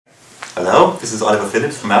Hello, this is Oliver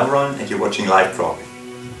Phillips from Melbourne and you're watching Live Prog.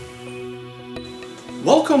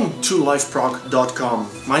 Welcome to liveprog.com.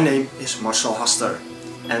 My name is Marcel Haster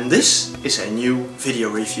and this is a new video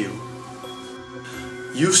review.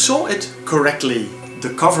 You saw it correctly,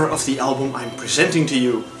 the cover of the album I'm presenting to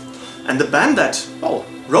you. And the band that,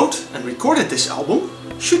 wrote and recorded this album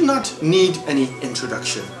should not need any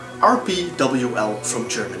introduction. RPWL from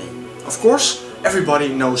Germany. Of course, everybody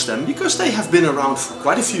knows them because they have been around for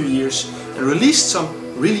quite a few years and released some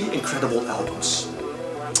really incredible albums.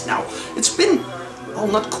 Now, it's been,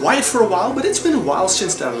 not quiet for a while, but it's been a while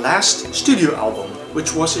since their last studio album,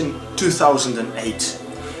 which was in 2008.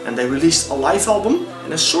 And they released a live album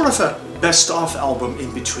and a sort of a best-of album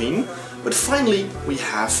in between, but finally we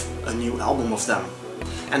have a new album of them.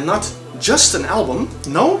 And not just an album,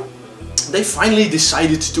 no, they finally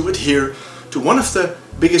decided to adhere to one of the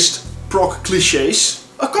biggest prog cliches,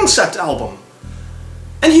 a concept album.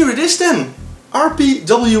 And here it is then,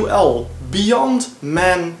 RPWL, Beyond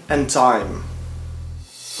Man and Time.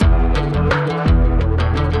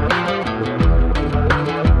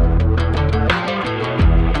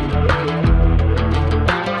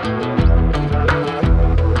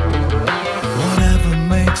 Whatever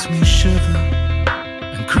makes me shiver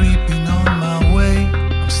and creeping on my way,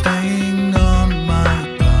 I'm staying on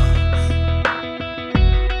my path.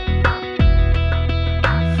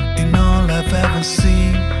 In all I've ever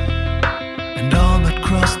seen and all that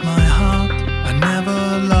crossed my heart, I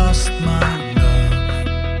never lost my love.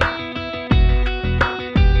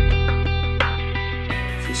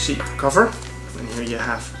 If you see the cover, and here you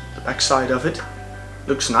have the back side of it,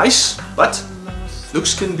 looks nice, but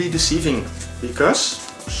looks can be deceiving because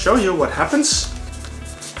I'll show you what happens.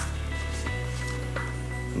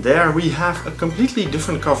 There we have a completely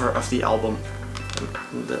different cover of the album.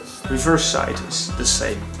 And the reverse side is the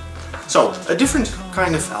same. So, a different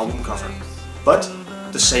kind of album cover, but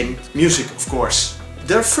the same music, of course.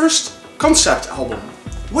 Their first concept album.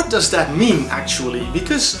 What does that mean actually?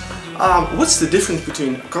 Because what's the difference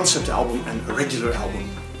between a concept album and a regular album?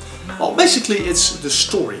 Well, basically it's the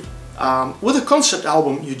story. With a concept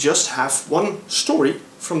album you just have one story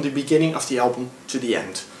from the beginning of the album to the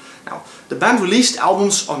end. Now, the band released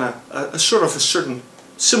albums on a sort of a certain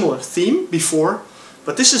similar theme before,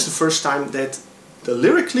 but this is the first time that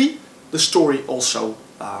lyrically the story also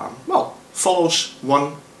follows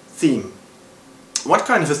one theme. What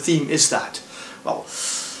kind of a theme is that? Well,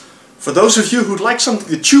 for those of you who'd like something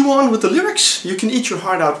to chew on with the lyrics, you can eat your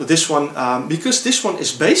heart out with this one, because this one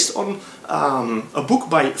is based on a book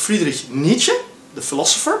by Friedrich Nietzsche, the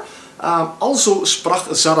philosopher. Also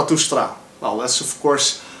sprach Zarathustra. Well, that's of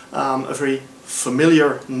course a very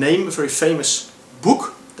familiar name, a very famous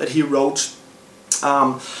book that he wrote.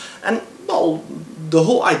 And well, the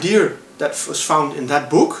whole idea that was found in that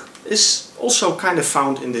book is also kind of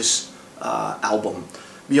found in this album,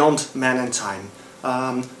 Beyond Man and Time.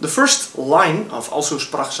 The first line of Also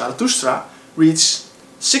sprach Zarathustra reads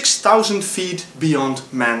 6,000 feet beyond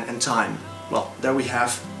man and time. Well, there we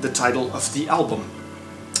have the title of the album.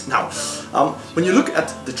 Now, when you look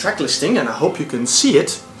at the track listing, and I hope you can see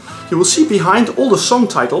it, you will see behind all the song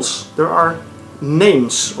titles there are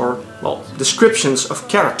names or, descriptions of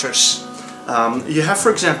characters. You have,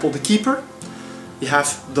 for example, the keeper, you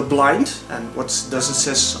have the blind, and what doesn't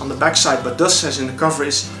says on the back side but does says in the cover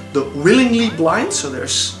is the willingly blind, so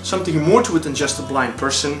there's something more to it than just a blind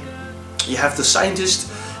person. You have the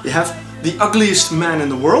scientist, you have the ugliest man in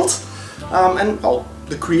the world, and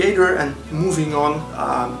the creator, and moving on,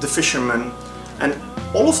 the fisherman, and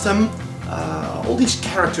all of them, all these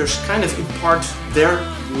characters kind of impart their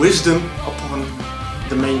wisdom upon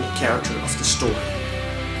the main character of the story.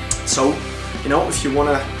 So, if you want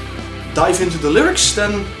to dive into the lyrics,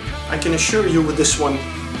 then I can assure you with this one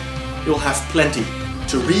you'll have plenty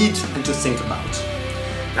to read and to think about.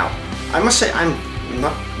 Now, I must say I'm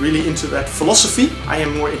not really into that philosophy, I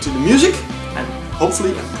am more into the music, and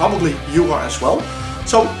hopefully and probably you are as well.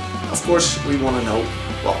 So, of course, we want to know,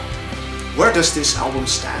 where does this album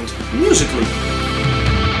stand musically?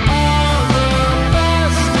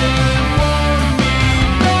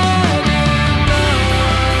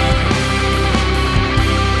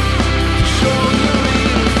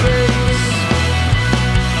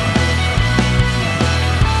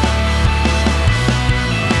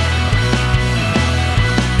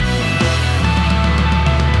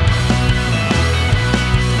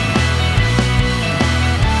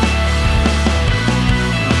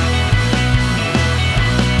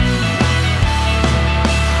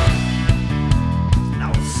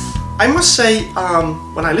 I must say,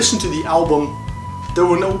 when I listened to the album, there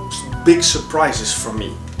were no big surprises for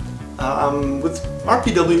me. With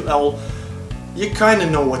RPWL, you kind of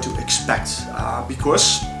know what to expect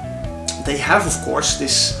because they have, of course,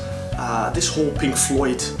 this whole Pink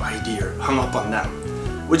Floyd idea hung up on them,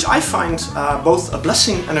 which I find both a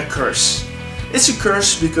blessing and a curse. It's a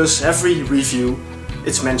curse because every review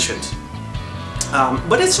it's mentioned,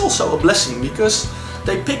 but it's also a blessing because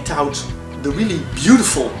they picked out the really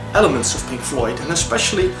beautiful elements of Pink Floyd, and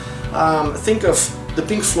especially think of the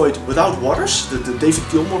Pink Floyd without Waters, the David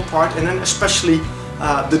Gilmour part, and then especially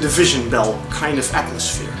the Division Bell kind of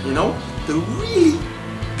atmosphere, you know? The really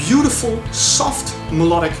beautiful, soft,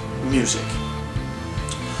 melodic music.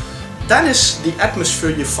 That is the atmosphere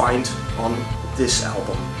you find on this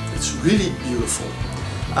album. It's really beautiful.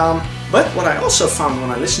 But what I also found when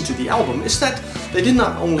I listened to the album is that they did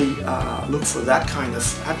not only look for that kind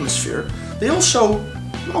of atmosphere, they also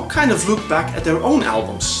kind of looked back at their own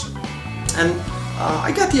albums. And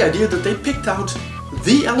I got the idea that they picked out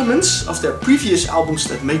the elements of their previous albums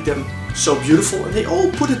that made them so beautiful, and they all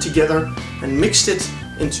put it together and mixed it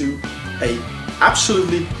into a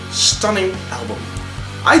absolutely stunning album.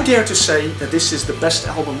 I dare to say that this is the best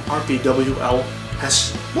album RPWL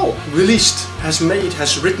has, released, has made,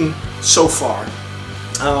 has written so far.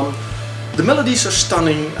 The melodies are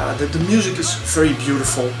stunning, the music is very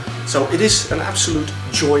beautiful, so it is an absolute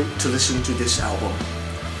joy to listen to this album.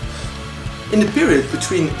 In the period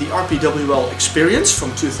between the RPWL experience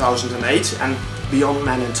from 2008 and Beyond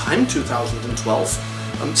Man in Time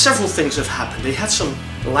 2012, several things have happened. They had some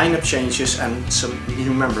lineup changes and some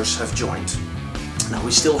new members have joined. Now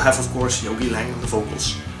we still have, of course, Yogi Lang on the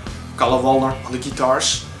vocals, Kalle Wallner on the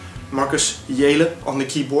guitars, Marcus Jele on the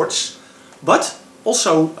keyboards, but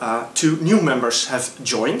also two new members have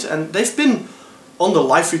joined, and they've been on the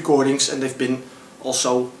live recordings, and they've been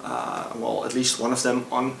also, at least one of them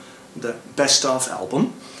on the Best Of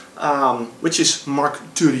album, which is Mark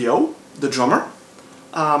Turio, the drummer,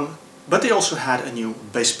 but they also had a new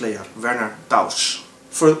bass player, Werner Taus.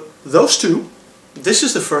 For those two, this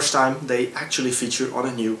is the first time they actually feature on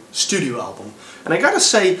a new studio album. And I gotta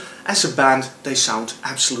say, as a band, they sound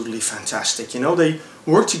absolutely fantastic. You know, they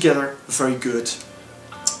work together very good.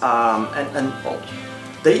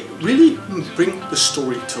 They really bring the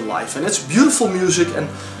story to life. And it's beautiful music, and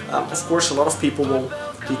of course a lot of people will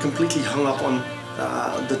be completely hung up on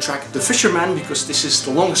the track The Fisherman, because this is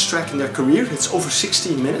the longest track in their career. It's over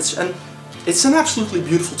 16 minutes, and it's an absolutely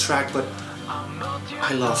beautiful track, but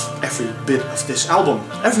I love every bit of this album.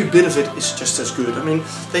 Every bit of it is just as good. I mean,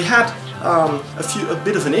 they had a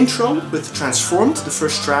bit of an intro with Transformed, the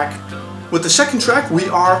first track. With the second track, We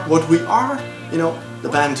Are What We Are, you know, the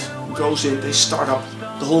band goes in, they start up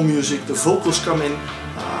the whole music, the vocals come in.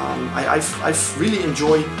 I've really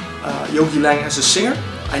enjoyed Yogi Lang as a singer.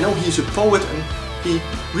 I know he's a poet, and he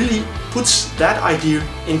really puts that idea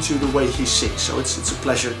into the way he sings, so it's a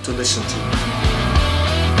pleasure to listen to.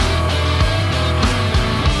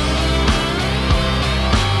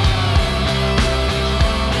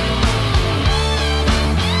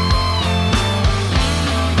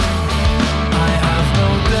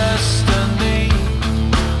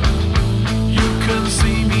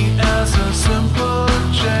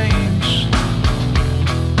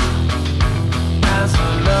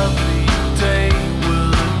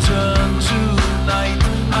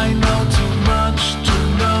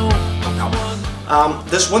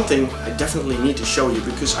 There's one thing I definitely need to show you,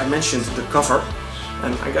 because I mentioned the cover,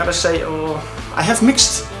 and I gotta say, I have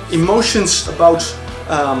mixed emotions about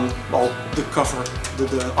the cover,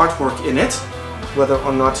 the artwork in it, whether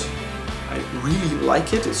or not I really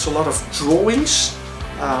like it. It's a lot of drawings,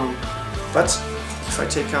 but if I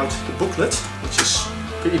take out the booklet, which is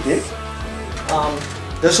pretty big,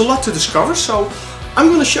 there's a lot to discover, so I'm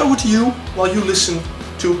going to show it to you while you listen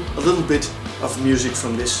to a little bit of music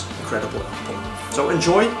from this incredible album. So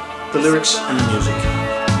enjoy the lyrics and the music.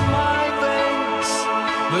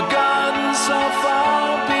 The gardens are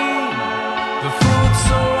far being, the fruits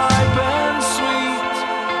are ripe and sweet,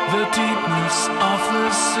 the deepness of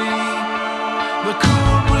the sea, the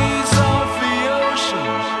cool breeze of the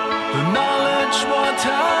ocean, the knowledge what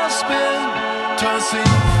has been,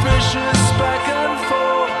 tossing fishes back and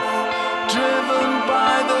forth, driven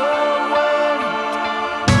by the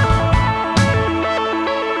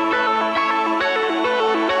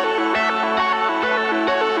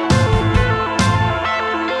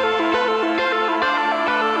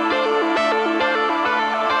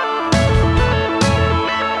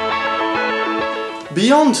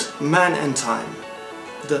Beyond Man and Time.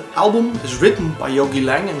 The album is written by Yogi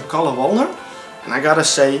Lang and Kalle Wallner, and I gotta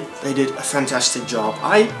say, they did a fantastic job.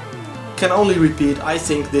 I can only repeat, I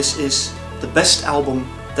think this is the best album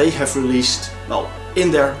they have released, well,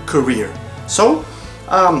 in their career. So,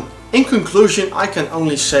 in conclusion, I can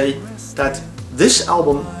only say that this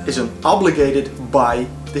album is an obligated buy.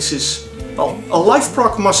 This is, well, a live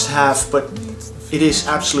prog must have, but it is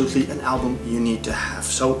absolutely an album you need to have.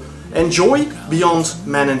 So enjoy Beyond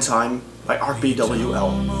Man and Time by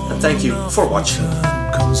RPWL, and thank you for watching.